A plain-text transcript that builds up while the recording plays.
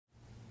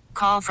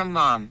Call from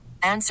mom.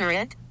 Answer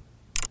it.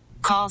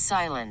 Call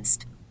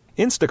silenced.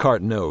 Instacart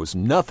knows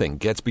nothing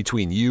gets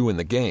between you and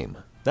the game.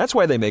 That's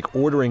why they make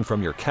ordering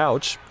from your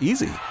couch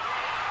easy.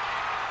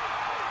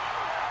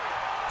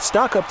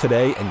 Stock up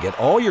today and get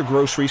all your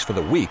groceries for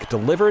the week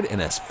delivered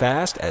in as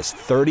fast as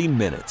 30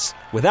 minutes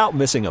without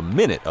missing a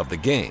minute of the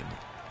game.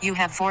 You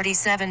have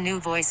 47 new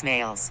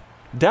voicemails.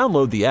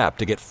 Download the app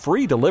to get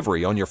free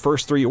delivery on your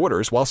first 3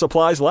 orders while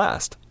supplies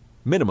last.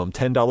 Minimum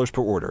 $10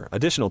 per order.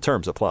 Additional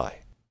terms apply.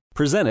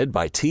 Presented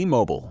by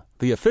T-Mobile,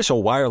 the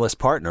official wireless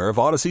partner of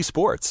Odyssey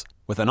Sports.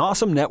 With an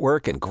awesome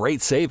network and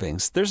great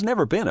savings, there's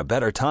never been a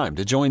better time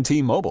to join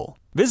T-Mobile.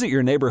 Visit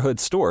your neighborhood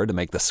store to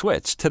make the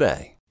switch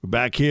today. We're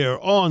back here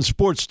on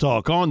Sports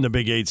Talk on the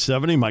Big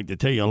 870. Mike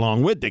Detillier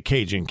along with the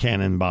Cajun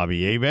Cannon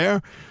Bobby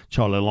Hebert.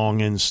 Charlie Long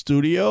in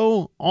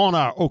studio. On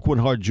our Oakwood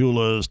Heart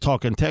Jewelers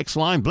talk and text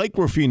line, Blake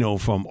Ruffino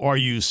from Are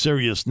You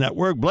Serious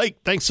Network. Blake,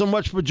 thanks so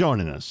much for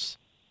joining us.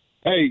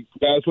 Hey,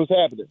 guys, what's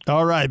happening?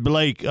 All right,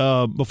 Blake,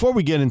 before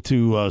we get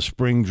into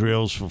spring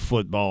drills for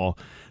football,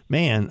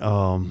 man,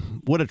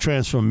 what a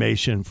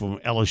transformation from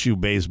LSU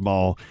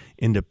baseball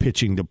in the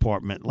pitching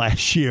department.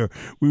 Last year,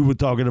 we were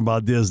talking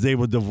about this. They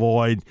were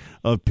devoid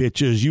of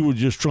pitchers. You were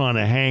just trying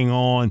to hang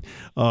on.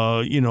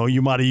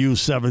 You might have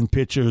used 7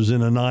 pitchers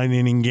in a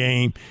 9-inning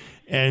game.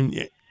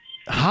 And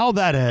how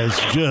that has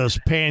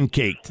just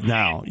pancaked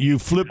now. You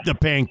flipped the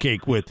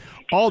pancake with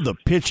all the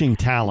pitching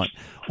talent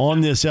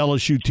on this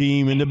LSU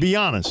team. And to be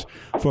honest,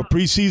 for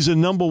preseason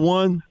number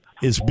 1,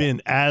 it's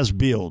been as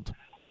billed.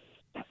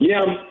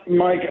 Yeah,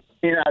 Mike,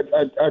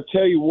 I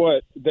tell you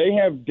what, they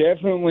have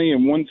definitely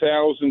and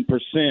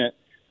 1,000%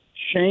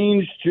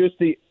 changed just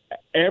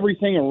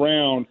everything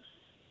around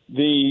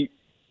the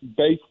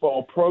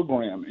baseball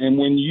program. And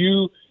when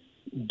you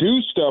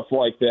do stuff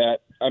like that,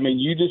 I mean,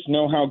 you just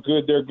know how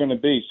good they're going to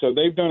be. So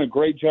they've done a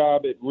great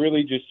job at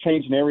really just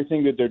changing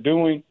everything that they're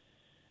doing.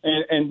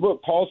 And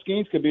look, Paul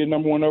Skeens could be a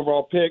number 1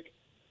 overall pick,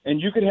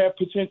 and you could have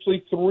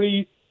potentially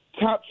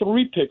top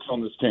 3 picks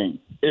on this team.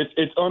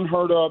 It's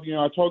unheard of. You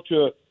know, I talked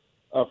to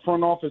a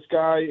front office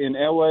guy in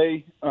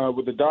L.A.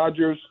 With the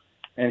Dodgers,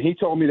 and he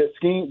told me that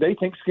they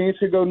think Skeens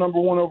could go number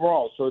 1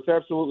 overall. So it's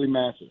absolutely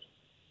massive.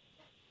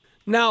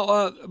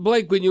 Now,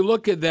 Blake, when you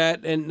look at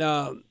that, and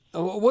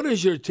what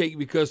is your take?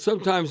 Because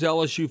sometimes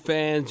LSU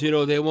fans,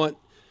 they want,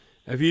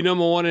 if you're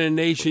number 1 in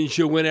the nation, you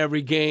should win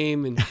every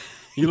game. And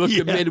you look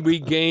at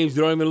midweek games,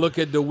 they don't even look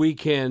at the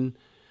weekend.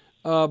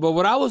 But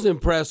what I was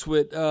impressed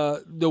with,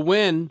 the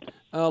win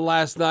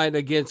last night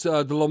against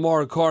the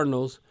Lamar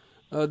Cardinals,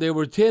 they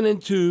were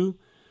 10-2.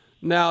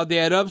 Now, they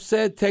had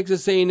upset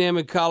Texas A&M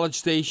at College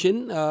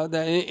Station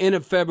in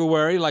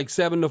February, like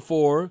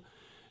 7-4.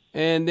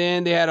 And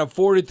then they had a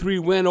 4-3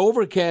 win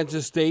over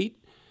Kansas State.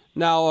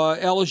 Now,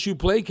 LSU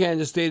played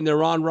Kansas State in the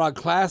Round Rock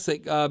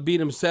Classic, beat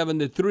them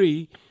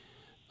 7-3.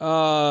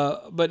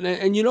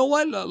 And you know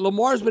what?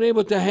 Lamar's been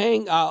able to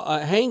hang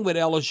with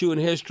LSU in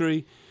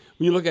history.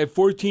 When you look at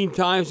 14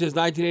 times since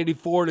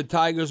 1984, the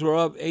Tigers were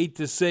up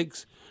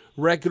 8-6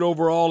 record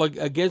overall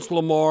against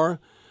Lamar.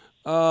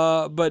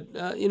 The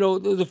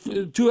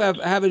two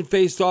haven't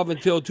faced off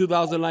until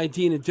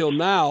 2019, until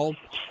now.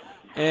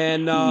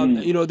 And,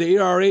 the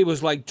ERA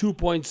was like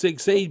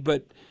 2.68,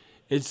 but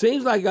it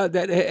seems like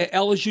that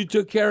LSU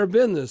took care of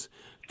business,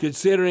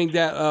 considering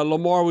that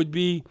Lamar would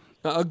be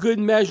a good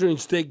measuring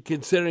stick,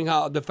 considering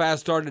how the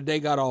fast start that they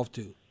got off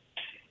to.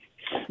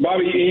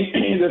 Bobby,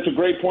 that's a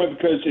great point,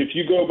 because if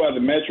you go by the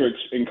metrics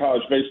in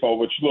college baseball,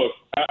 which, look,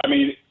 I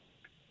mean,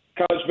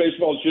 college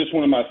baseball is just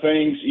one of my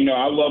things.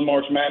 I love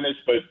March Madness,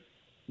 but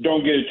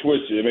don't get it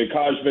twisted. I mean,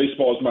 college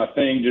baseball is my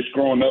thing, just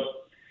growing up,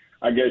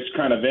 I guess,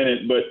 kind of in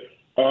it. But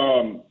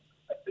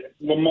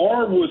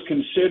Lamar was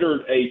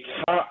considered a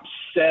top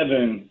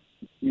 7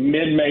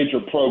 mid-major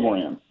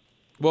program.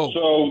 Whoa.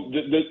 So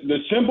the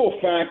simple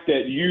fact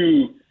that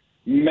you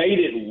made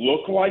it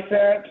look like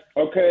that,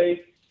 okay,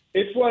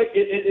 it's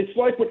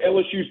like what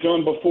LSU's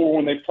done before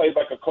when they played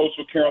like a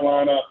Coastal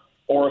Carolina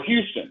or a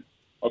Houston.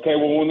 Okay,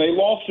 well, when they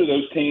lost to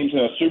those teams in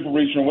a super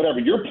regional or whatever,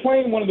 you're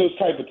playing one of those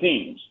type of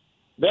teams.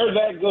 They're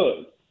that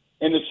good.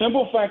 And the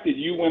simple fact that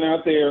you went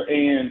out there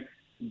and,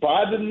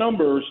 by the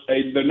numbers,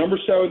 the number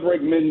 7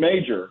 ranked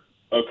mid-major,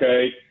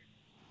 okay,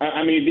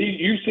 I mean,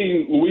 you've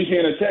seen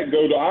Louisiana Tech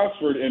go to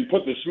Oxford and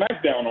put the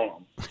smackdown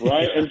on them,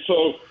 right? And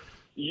so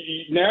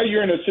now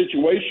you're in a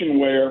situation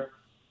where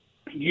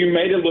you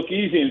made it look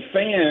easy, and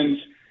fans,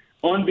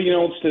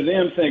 unbeknownst to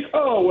them, think,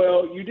 oh,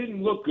 well, you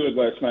didn't look good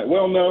last night.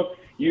 Well, no.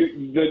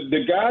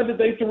 The guy that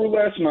they threw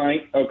last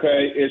night,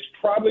 okay, is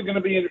probably going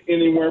to be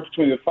anywhere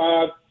between the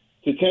 5th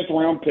to 10th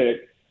round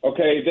pick.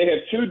 Okay, they have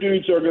 2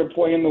 dudes that are going to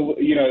play in the,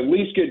 at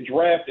least get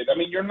drafted. I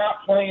mean, you're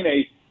not playing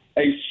a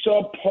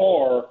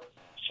subpar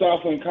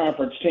Southland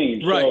Conference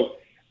team. Right. So,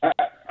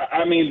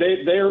 I mean,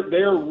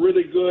 they're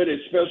really good,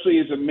 especially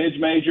as a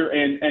mid-major.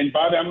 And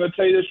Bobby, I'm going to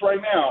tell you this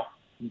right now.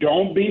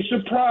 Don't be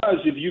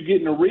surprised if you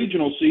get in a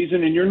regional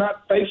season and you're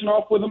not facing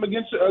off with them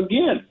again,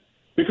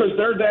 because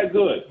they're that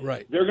good.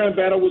 Right. They're going to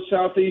battle with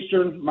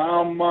Southeastern. My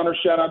alma mater,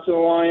 shout out to the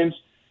Lions.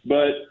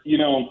 But,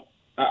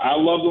 I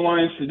love the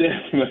Lions to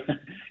death.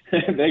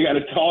 they got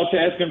a tall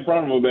task in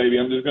front of them, baby.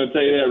 I'm just going to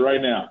tell you that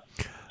right now.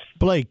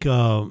 Blake,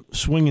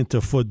 swinging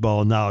to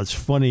football now, it's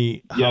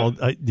funny how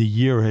the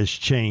year has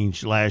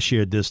changed last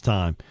year at this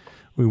time.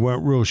 We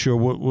weren't real sure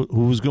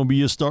who was going to be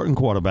your starting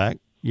quarterback.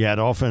 You had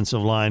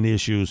offensive line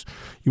issues.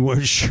 You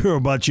weren't sure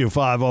about your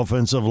 5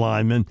 offensive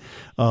linemen.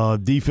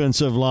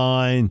 Defensive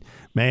line,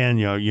 man,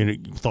 you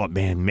thought,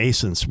 man,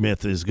 Mason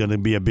Smith is going to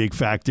be a big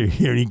factor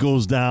here. And he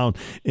goes down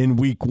in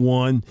week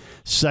 1.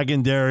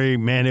 Secondary,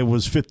 man, it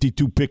was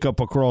 52 pickup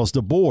across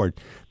the board.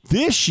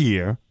 This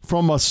year,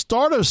 from a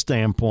starter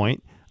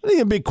standpoint, I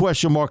think a big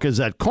question mark is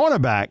at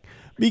cornerback,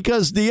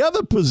 because the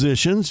other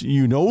positions,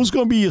 you know who's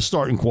going to be your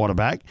starting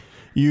quarterback.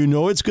 You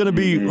know it's going to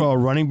be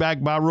running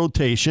back by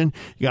rotation.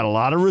 You got a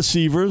lot of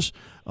receivers.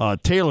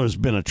 Taylor's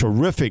been a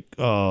terrific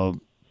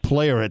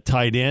player at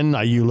tight end.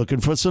 Are you looking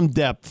for some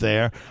depth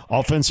there?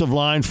 Offensive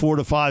line, 4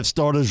 to 5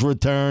 starters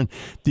return.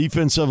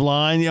 Defensive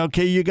line,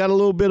 okay, you got a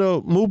little bit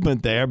of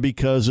movement there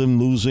because of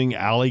losing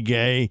Ali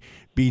Gay,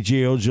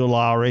 B.J.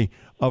 Ojolari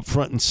up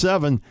front and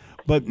 7.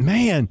 But,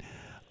 man,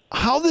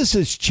 how this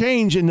has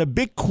changed, and the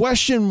big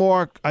question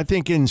mark, I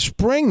think, in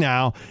spring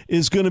now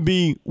is going to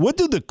be, what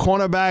do the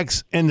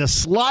cornerbacks and the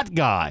slot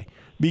guy,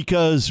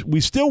 because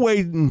we're still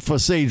waiting for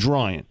Sage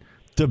Ryan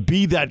to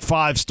be that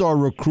 5-star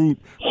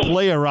recruit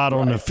player out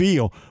on the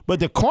field.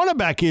 But the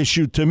cornerback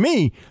issue, to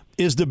me,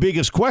 is the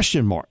biggest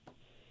question mark.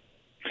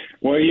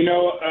 Well,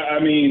 I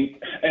mean,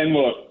 and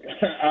look,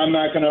 I'm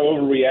not going to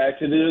overreact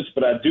to this,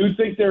 but I do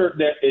think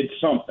that it's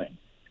something.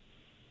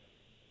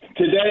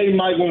 Today,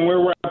 Mike, when we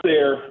were out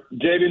there,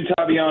 Jaden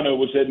Taviano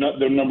was at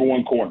the number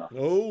 1 corner.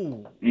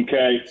 Oh.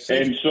 Okay.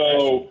 And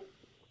so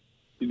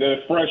the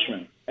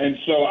freshman. And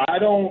so I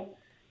don't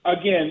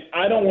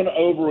want to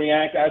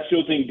overreact. I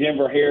still think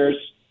Denver Harris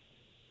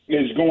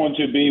is going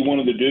to be one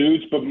of the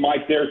dudes, but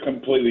Mike, they're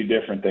completely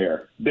different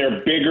there.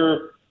 They're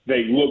bigger.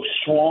 They look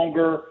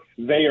stronger.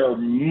 They are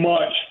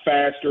much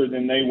faster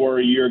than they were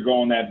a year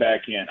ago on that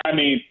back end. I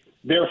mean,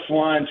 they're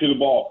flying to the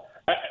ball.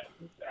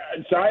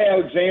 Zy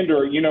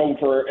Alexander,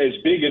 for as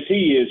big as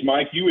he is,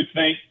 Mike, you would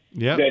think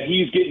that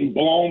he's getting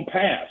blown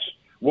past.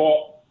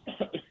 Well,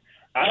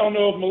 I don't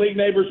know if Malik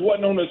Neighbors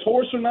wasn't on his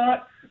horse or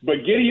not,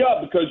 but giddy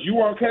up, because you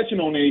weren't catching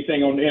on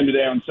anything on the end of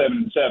down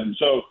 7-7.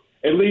 So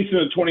at least in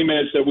the 20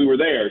 minutes that we were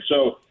there.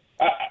 So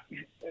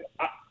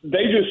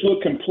they just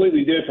look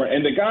completely different.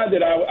 And the guy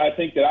that I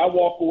think that I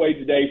walk away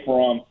today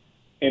from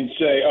and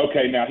say,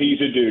 okay, now he's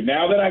a dude.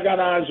 Now that I got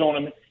eyes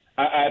on him,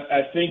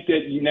 I think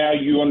that now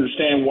you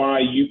understand why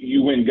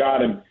you went and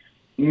got him.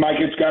 Mike,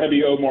 it's got to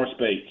be Omar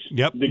Speights,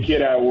 the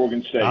kid out of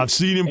Oregon State. I've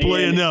seen him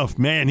play enough.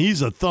 Man,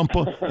 he's a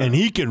thumper, and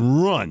he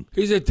can run.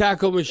 He's a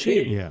tackle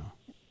machine. Yeah.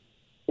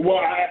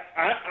 Well,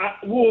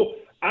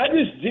 I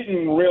just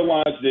didn't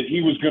realize that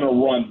he was going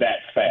to run that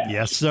fast.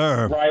 Yes,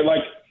 sir.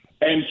 Right?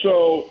 And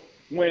so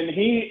when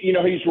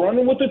he's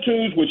running with the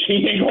 2s, which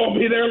he ain't going to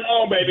be there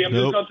long, baby. I'm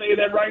just going to tell you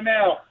that right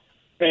now.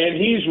 And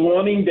he's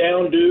running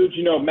down dudes.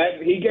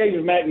 He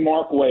gave Mac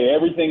Markway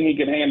everything he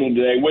could handle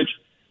today, which,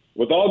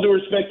 with all due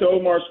respect to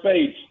Omar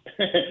Speights,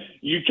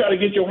 you try to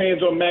get your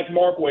hands on Mac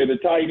Markway, the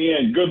tight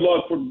end. Good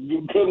luck,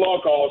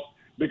 calls,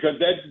 because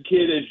that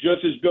kid is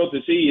just as built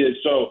as he is.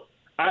 So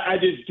I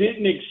just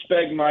didn't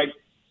expect, Mike,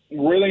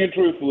 really and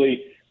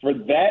truthfully, for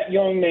that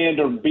young man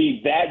to be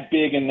that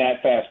big and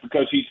that fast,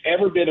 because he's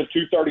every bit of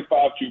 235,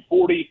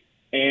 240,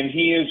 and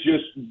he is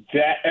just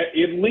that,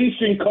 at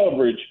least in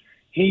coverage,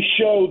 he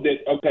showed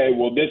that, okay,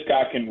 well, this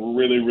guy can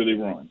really, really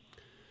run.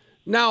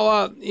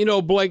 Now,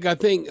 Blake, I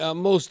think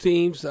most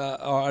teams,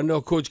 I know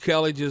Coach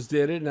Kelly just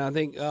did it, and I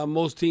think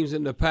most teams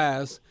in the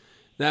past,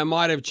 that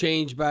might have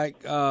changed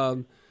back,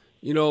 when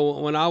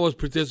I was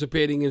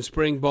participating in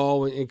spring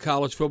ball in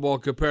college football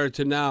compared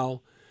to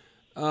now.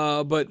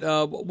 But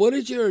what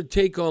is your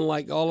take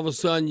on, all of a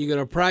sudden you're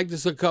going to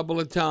practice a couple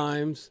of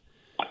times,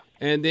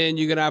 and then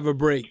you're going to have a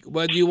break?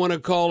 Whether you want to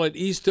call it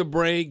Easter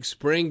break,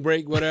 spring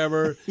break,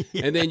 whatever,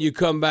 and then you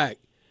come back.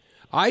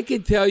 I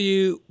can tell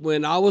you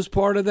when I was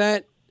part of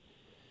that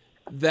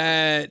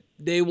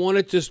they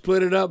wanted to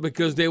split it up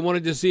because they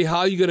wanted to see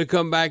how you're going to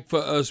come back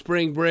for a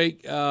spring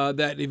break,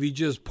 that if you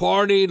just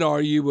partied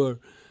or you were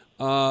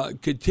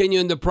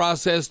continuing the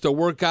process to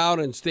work out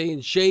and stay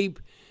in shape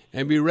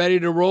and be ready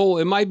to roll.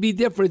 It might be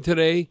different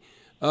today,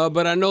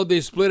 but I know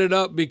they split it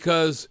up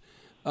because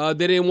they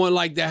didn't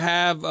want to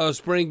have a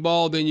spring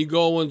ball, then you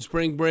go on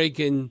spring break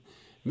and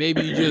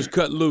maybe you just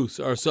cut loose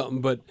or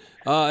something. But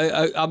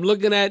I'm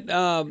looking at,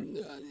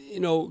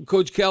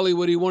 Coach Kelly,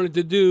 what he wanted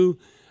to do,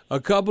 a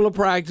couple of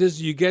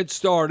practices, you get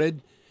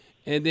started,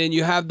 and then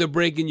you have the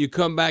break and you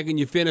come back and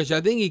you finish.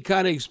 I think he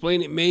kind of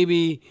explained it.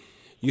 Maybe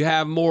you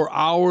have more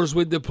hours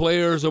with the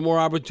players or more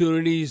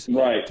opportunities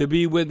to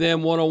be with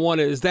them one-on-one.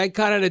 Is that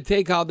kind of the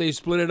take, how they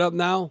split it up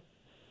now?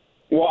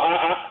 Well,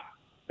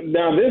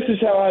 now this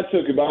is how I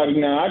took it, Bobby.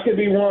 Now, I could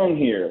be wrong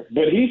here,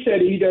 but he said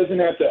he doesn't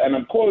have to, and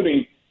I'm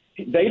quoting,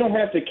 they don't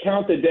have to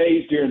count the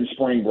days during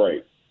spring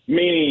break.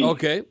 Meaning,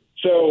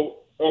 so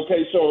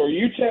are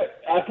you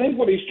I think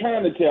what he's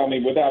trying to tell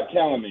me without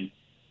telling me,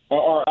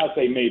 or I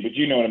say me, but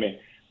you know what I mean.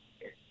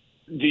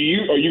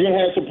 are you going to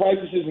have some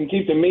practices and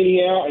keep the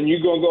meeting out, and you're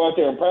going to go out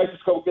there and practice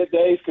a couple good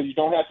days because you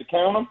don't have to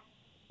count them?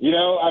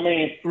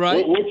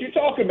 Right. What you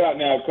talking about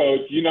now,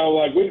 Coach?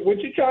 What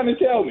you trying to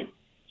tell me?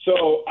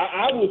 So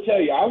I will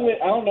tell you, I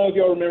don't know if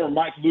y'all remember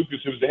Mike Lucas,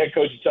 who was the head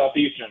coach at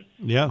Southeastern.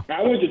 Yeah.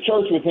 I went to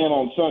church with him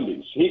on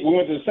Sundays. We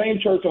went to the same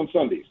church on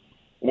Sundays.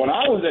 When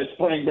I was at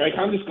spring break,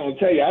 I'm just going to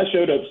tell you, I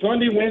showed up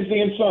Sunday, Wednesday,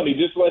 and Sunday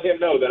just to let him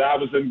know that I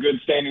was in good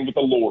standing with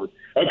the Lord.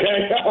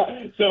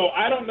 Okay? So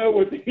I don't know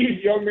what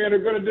these young men are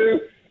going to do,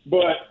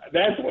 but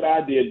that's what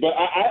I did. But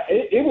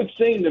it would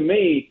seem to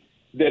me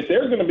that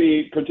they're going to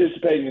be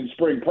participating in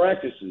spring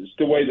practices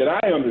the way that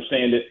I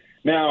understand it.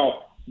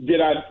 Now,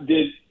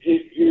 is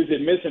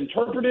it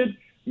misinterpreted?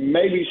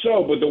 Maybe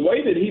so. But the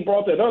way that he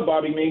brought that up,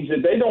 Bobby, means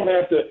that they don't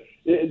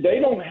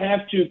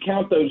have to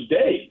count those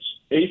days.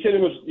 He said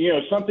it was,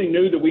 something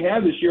new that we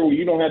have this year where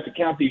you don't have to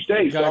count these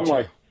days. Gotcha. So I'm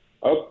like,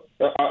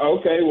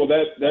 okay, well,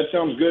 that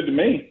sounds good to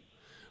me.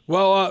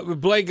 Well,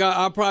 Blake,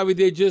 I probably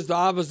did just the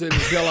opposite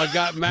until I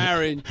got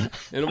married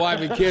and wife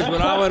and kids.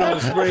 When I went on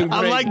spring break,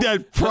 I like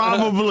that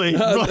probably,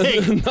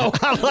 Blake. No.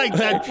 I like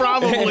that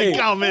probably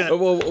comment.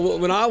 Well,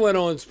 when I went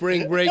on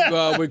spring break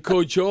with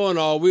Coach O and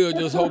all, we were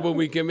just hoping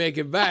we can make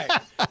it back,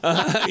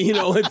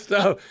 and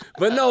stuff.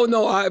 But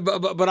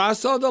but I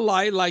saw the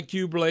light like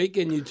you, Blake,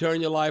 and you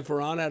turn your life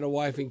around. I had a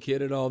wife and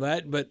kid and all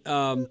that. But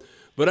I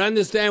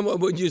understand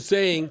what you're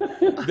saying,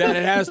 that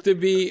it has to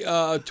be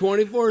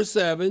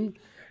 24/7.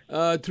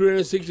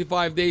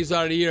 365 days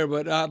out of the year,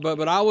 but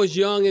I was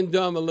young and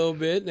dumb a little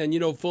bit, and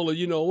full of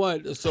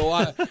what. So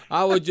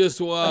I was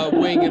just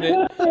winging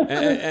it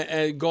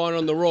and going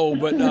on the road.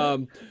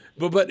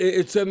 But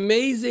it's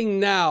amazing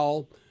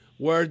now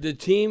where the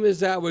team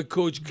is at with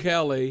Coach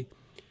Kelly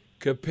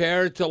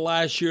compared to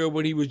last year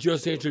when he was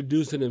just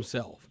introducing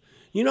himself.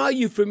 You know how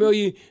you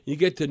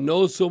get to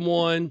know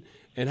someone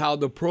and how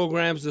the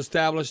program's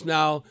established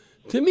now.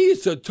 To me,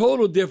 it's a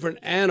total different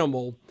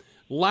animal.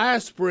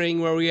 Last spring,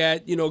 where we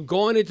had,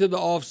 going into the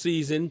off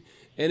season,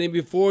 and then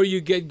before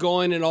you get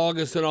going in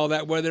August and all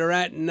that, where they're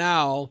at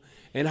now,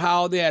 and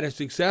how they had a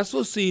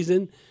successful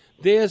season,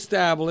 they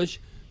established.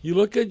 You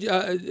look at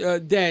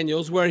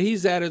Daniels, where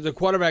he's at as the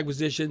quarterback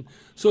position.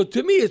 So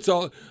to me, it's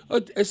not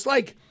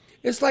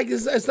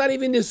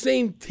even the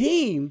same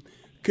team,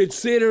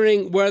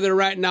 considering where they're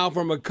at now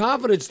from a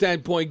confidence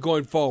standpoint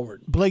going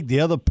forward. Blake, the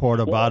other part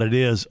about it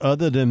is,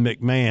 other than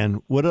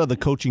McMahon, what other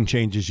coaching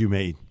changes you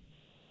made?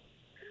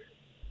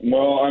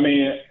 Well, other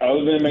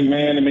than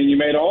McMahon, you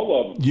made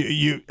all of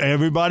them.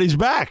 Everybody's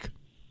back.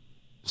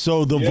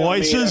 So the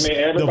voices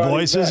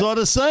are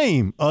the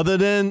same, other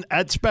than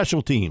at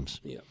special teams.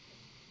 Yeah.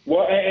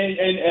 Well,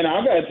 and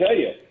I got to tell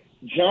you,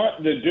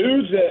 the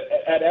dudes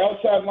at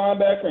outside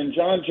linebacker and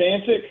John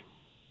Jancic,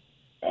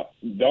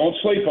 don't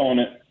sleep on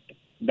it.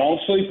 Don't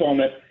sleep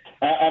on it.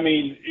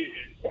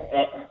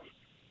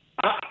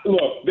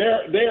 Look,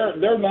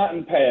 they're not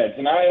in pads,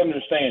 and I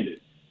understand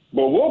it.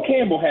 But Will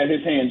Campbell had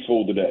his hands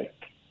full today.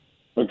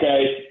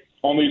 Okay,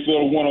 on these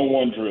little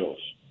one-on-one drills.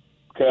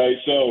 Okay,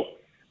 so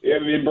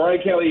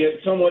Brian Kelly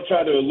had somewhat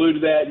tried to allude to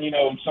that,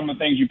 and some of the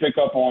things you pick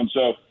up on.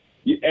 So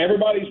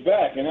everybody's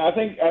back, and I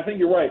think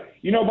you're right.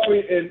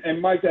 Bobby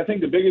and Mike, I think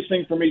the biggest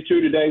thing for me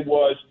too today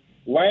was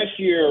last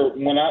year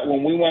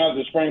when we went out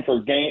to spring for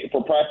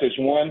practice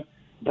one,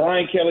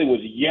 Brian Kelly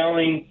was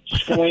yelling,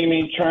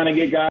 screaming, trying to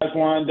get guys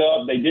lined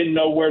up. They didn't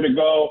know where to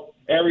go.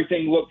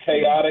 Everything looked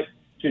chaotic.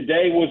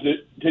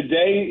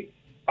 Today.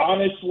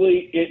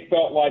 Honestly, it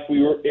felt like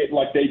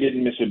like they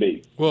didn't miss a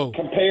beat. Whoa.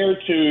 Compared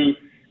to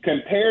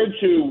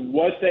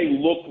what they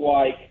looked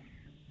like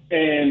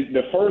in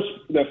the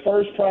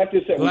first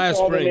practice that we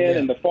saw them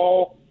in the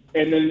fall,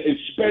 and then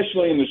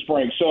especially in the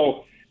spring.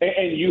 So,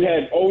 and you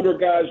had older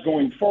guys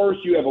going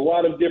first. You have a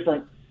lot of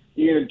different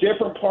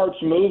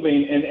parts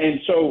moving, and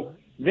so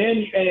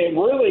then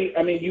really,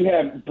 you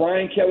have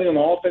Brian Kelly on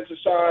the offensive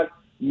side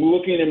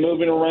looking and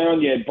moving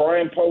around. You had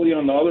Brian Poley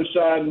on the other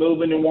side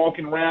moving and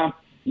walking around.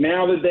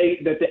 Now that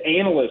the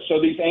analysts, so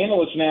these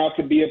analysts now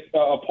could be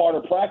a part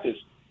of practice.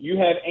 You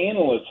have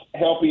analysts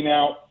helping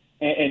out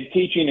and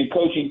teaching and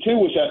coaching too,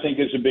 which I think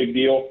is a big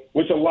deal.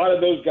 Which a lot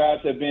of those guys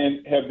have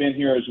been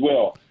here as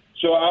well.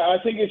 So I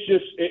think it's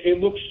just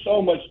it looks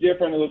so much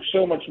different. It looks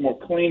so much more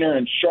cleaner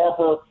and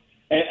sharper.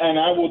 And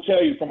I will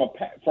tell you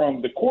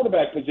from the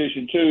quarterback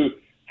position too,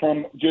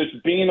 from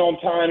just being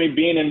on time and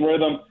being in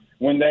rhythm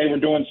when they were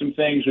doing some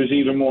things was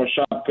even more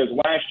sharp. Because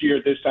last year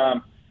at this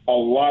time, a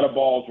lot of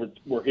balls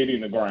were hitting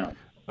the ground.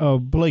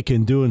 Blake,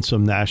 in doing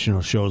some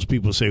national shows,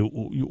 people say,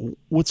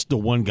 what's the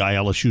one guy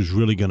LSU's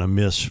really going to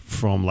miss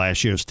from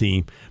last year's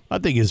team? I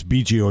think it's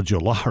B.J.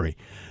 Ojulari.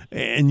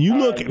 And you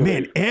look,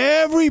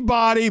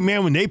 everybody,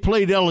 when they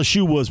played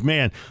LSU was,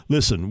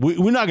 listen,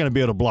 we're not going to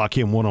be able to block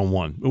him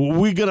one-on-one.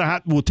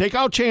 We'll take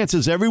our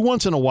chances every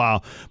once in a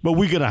while, but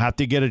we're going to have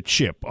to get a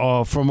chip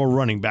from a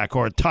running back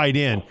or a tight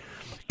end.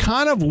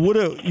 Kind of what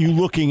are you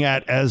looking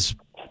at as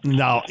 –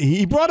 now,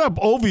 he brought up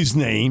Ovi's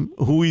name,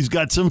 who he's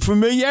got some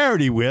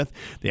familiarity with.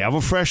 They have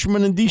a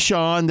freshman in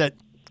Deshaun that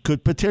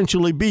could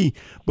potentially be.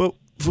 But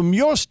From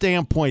your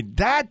standpoint,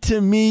 that to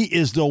me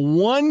is the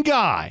one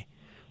guy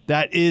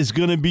that is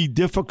going to be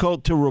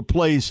difficult to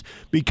replace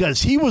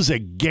because he was a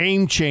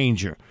game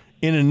changer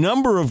in a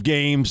number of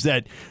games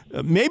that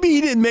maybe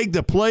he didn't make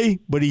the play,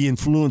 but he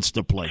influenced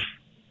the play.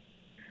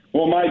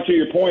 Well, Mike, to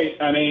your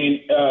point, I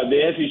mean,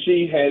 the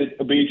SEC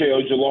had B.J.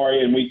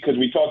 Ojulari, and because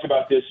we talked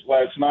about this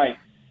last night,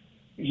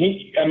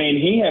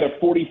 he had a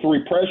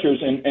 43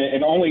 pressures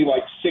and only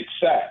like 6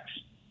 sacks.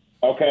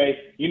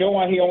 Okay, you know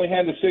why he only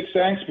had the 6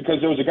 sacks? Because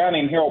there was a guy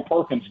named Harold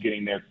Perkins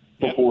getting there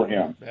before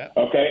him. Yep.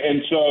 Okay,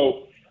 and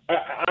so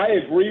I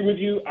agree with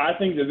you. I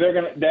think that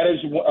that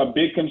is a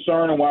big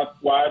concern, and why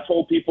I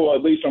told people,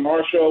 at least on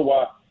our show,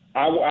 why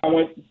I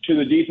went to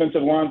the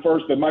defensive line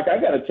first. But Mike, I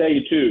got to tell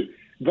you too,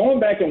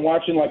 going back and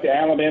watching like the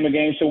Alabama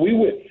game. So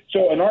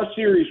in our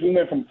series we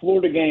went from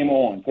Florida game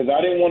on because I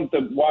didn't want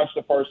to watch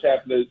the first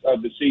half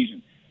of the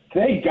season.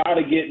 They got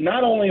to get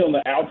not only on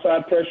the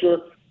outside pressure.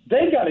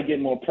 They got to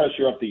get more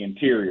pressure up the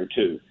interior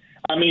too.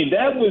 I mean,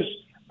 that was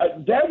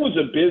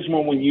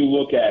abysmal when you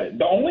look at it.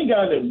 The only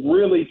guy that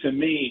really, to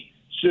me,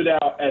 stood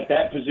out at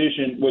that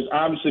position was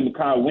obviously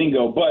Mekhi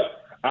Wingo.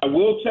 But I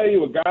will tell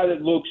you, a guy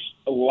that looks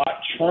a lot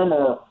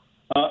trimmer,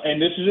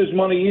 and this is his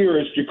money year,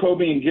 is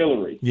Jacobian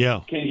Guillory.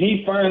 Yeah. Can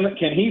he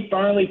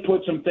finally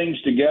put some things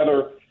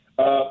together?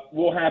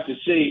 We'll have to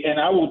see. And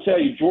I will tell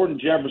you, Jordan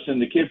Jefferson,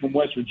 the kid from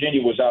West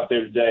Virginia, was out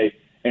there today,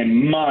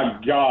 and my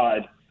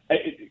God,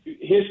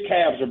 his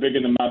calves are bigger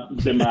than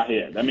my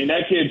head. I mean,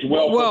 that kid's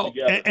well put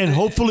together. And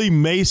hopefully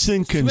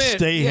Mason can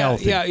stay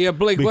healthy. Yeah,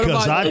 Blake. Because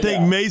what about, I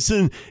think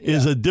Mason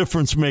is a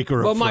difference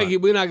maker. Well, Mikey,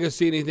 we're not going to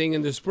see anything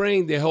in the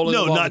spring. They're holding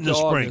no, not in the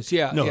spring. August.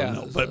 Yeah,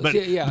 no. But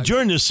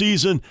during the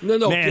season,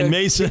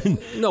 Mason,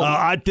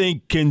 I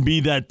think can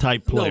be that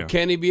type player. No,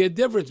 can he be a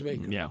difference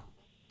maker? Yeah.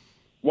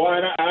 Well,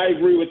 and I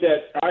agree with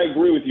that. I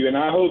agree with you, and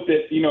I hope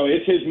that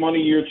it's his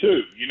money year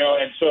too.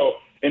 And so.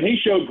 And he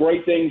showed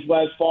great things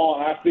last fall,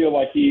 and I feel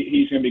like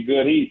he's going to be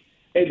good.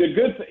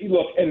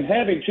 Look, and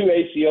having 2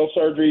 ACL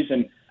surgeries,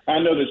 and I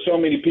know that so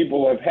many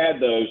people have had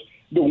those.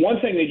 The one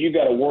thing that you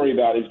got to worry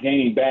about is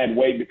gaining bad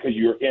weight because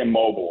you're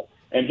immobile,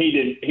 and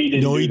he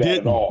didn't do that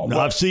at all. No,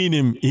 I've seen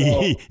him.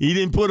 He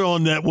didn't put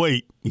on that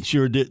weight. He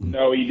sure didn't.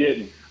 No, he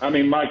didn't. I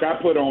mean, Mike, I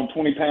put on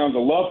 20 pounds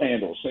of love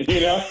handles.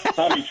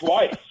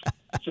 Twice.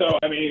 So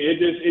I mean,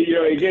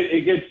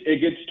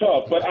 it gets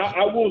tough. But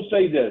I will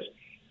say this.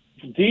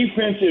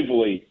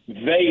 Defensively,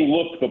 they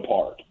look the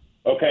part.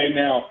 Okay,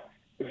 now,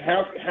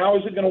 how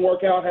is it going to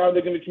work out? How are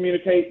they going to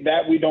communicate?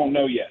 That we don't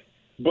know yet.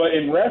 But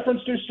in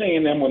reference to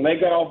seeing them when they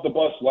got off the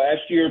bus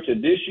last year to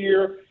this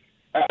year,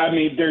 I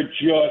mean, they're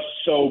just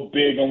so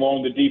big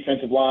along the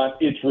defensive line.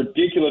 It's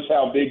ridiculous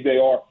how big they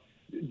are.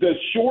 The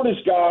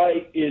shortest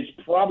guy is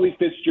probably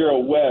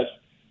Fitzgerald West,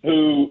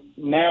 who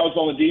now is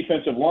on the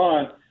defensive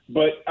line.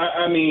 But,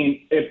 I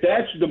mean, if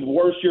that's the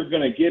worst you're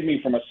going to give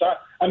me from a side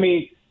 – I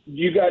mean –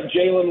 you got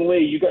Jalen Lee.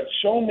 You got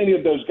so many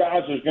of those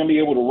guys that's going to be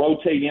able to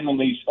rotate in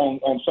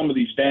on some of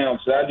these downs.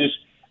 So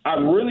I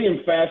really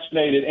am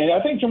fascinated, and I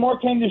think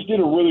Jamar Cain did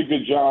a really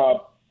good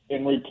job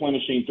in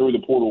replenishing through the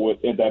portal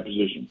at that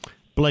position.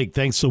 Blake,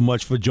 thanks so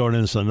much for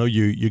joining us. I know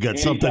you got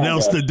something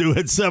else to do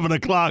at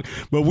 7:00,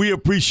 but we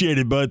appreciate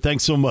it, bud.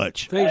 Thanks so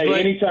much. Thanks,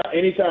 Blake.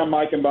 Anytime,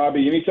 Mike and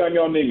Bobby. Anytime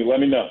y'all need me,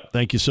 let me know.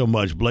 Thank you so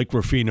much. Blake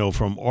Ruffino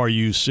from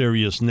RU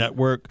Sirius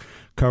Network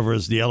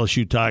covers the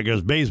LSU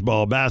Tigers,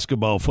 baseball,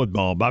 basketball,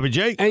 football. Bobby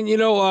J. And,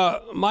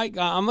 Mike,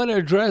 I'm going to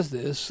address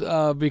this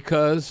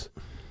because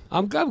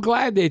I'm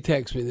glad they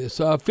text me this.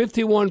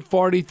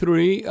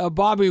 5143.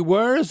 Bobby,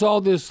 where is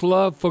all this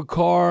love for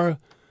Carr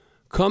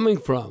coming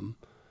from?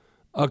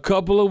 A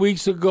couple of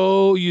weeks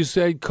ago, you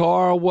said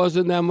Carr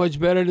wasn't that much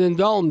better than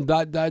Dalton, ...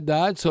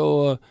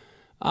 So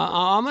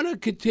I'm going to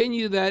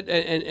continue that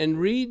and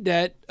read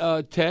that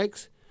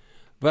text,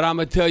 but I'm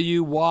going to tell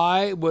you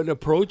what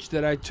approach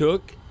that I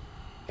took,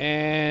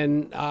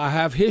 and I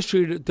have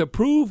history to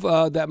prove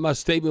that my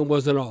statement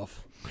wasn't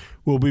off.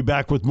 We'll be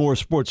back with more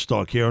sports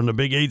talk here on the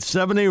Big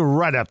 870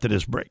 right after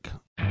this break.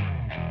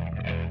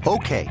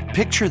 Okay,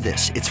 picture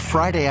this. It's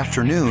Friday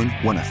afternoon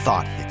when a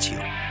thought hits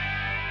you.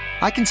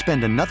 I can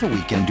spend another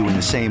weekend doing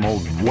the same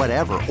old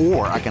whatever,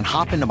 or I can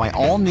hop into my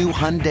all-new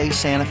Hyundai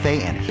Santa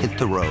Fe and hit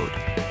the road.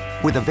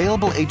 With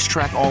available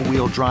H-Track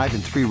all-wheel drive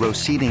and 3-row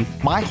seating,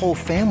 my whole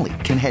family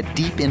can head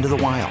deep into the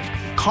wild.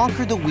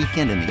 Conquer the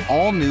weekend in the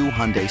all-new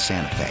Hyundai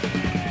Santa Fe.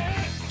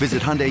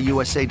 Visit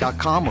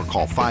HyundaiUSA.com or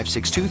call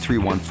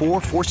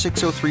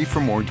 562-314-4603 for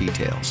more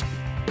details.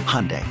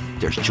 Hyundai,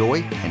 there's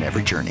joy in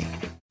every journey.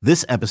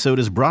 This episode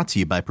is brought to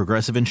you by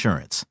Progressive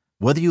Insurance.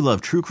 Whether you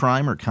love true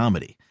crime or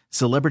comedy,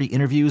 celebrity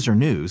interviews or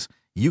news,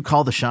 you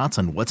call the shots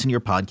on what's in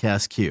your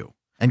podcast queue.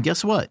 And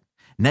guess what?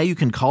 Now you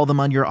can call them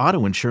on your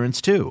auto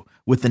insurance too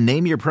with the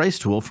Name Your Price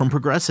tool from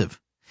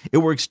Progressive. It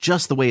works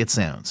just the way it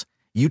sounds.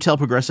 You tell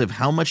Progressive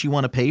how much you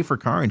want to pay for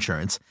car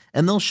insurance,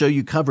 and they'll show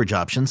you coverage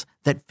options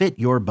that fit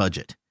your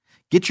budget.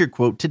 Get your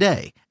quote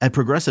today at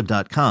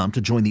Progressive.com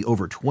to join the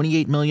over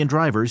 28 million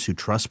drivers who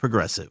trust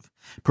Progressive.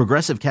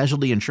 Progressive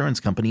Casualty Insurance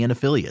Company and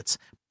Affiliates.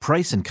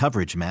 Price and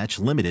coverage match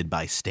limited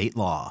by state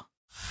law.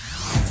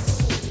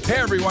 Hey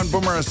everyone,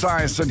 Boomer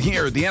Esiason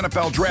here. The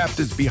NFL draft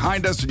is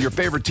behind us and your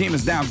favorite team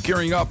is now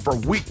gearing up for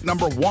week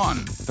number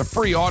 1. The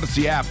free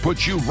Odyssey app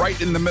puts you right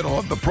in the middle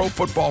of the pro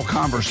football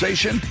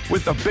conversation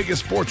with the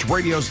biggest sports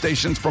radio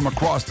stations from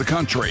across the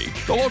country.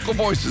 The local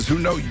voices who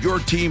know your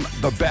team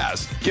the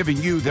best, giving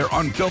you their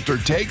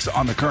unfiltered takes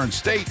on the current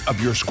state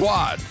of your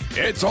squad.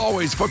 It's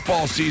always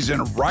football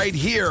season right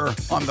here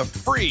on the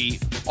free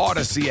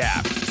Odyssey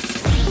app.